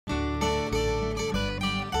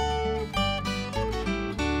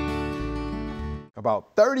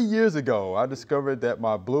About 30 years ago, I discovered that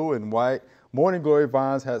my blue and white morning glory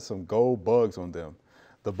vines had some gold bugs on them.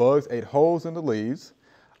 The bugs ate holes in the leaves.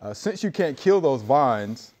 Since you can't kill those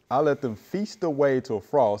vines, I let them feast away till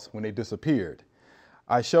frost when they disappeared.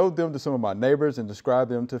 I showed them to some of my neighbors and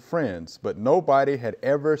described them to friends, but nobody had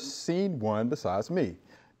ever seen one besides me.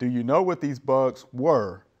 Do you know what these bugs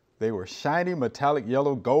were? They were shiny metallic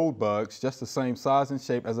yellow gold bugs, just the same size and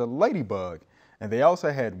shape as a ladybug. And they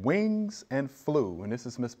also had wings and flew. And this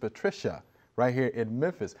is Miss Patricia right here in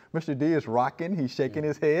Memphis. Mr. D is rocking, he's shaking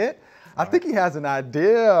his head. I think he has an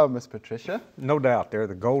idea, Miss Patricia. No doubt, they're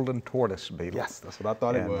the golden tortoise beetle. Yes, that's what I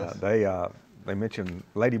thought it was. They mentioned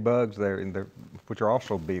ladybugs, which are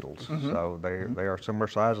also beetles. So they are similar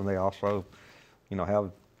size, and they also,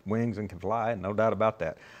 have wings and can fly. No doubt about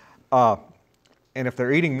that. And if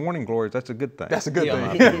they're eating morning glories, that's a good thing. That's a good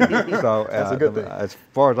thing. So that's a good thing. As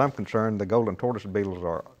far as I'm concerned, the golden tortoise beetles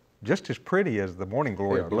are just as pretty as the morning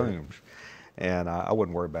glory blooms. And I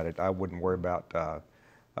wouldn't worry about it. I wouldn't worry about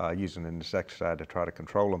using an insecticide to try to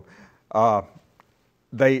control them.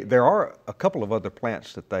 There are a couple of other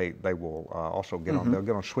plants that they will also get on. They'll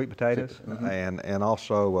get on sweet potatoes and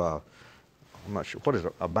also, I'm not sure, what is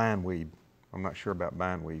a bindweed? I'm not sure about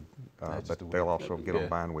bindweed, but they'll also get on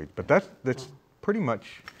bindweed. But that's pretty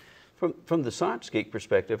much. From the science geek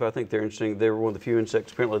perspective, I think they're interesting. They're one of the few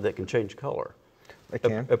insects apparently that can change color. They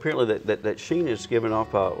can. Apparently that sheen is given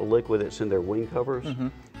off by a liquid that's in their wing covers.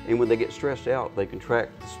 And when they get stressed out, they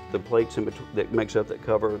contract the plates in between that makes up that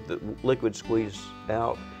cover. The liquid squeezes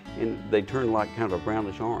out, and they turn like kind of a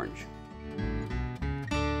brownish orange.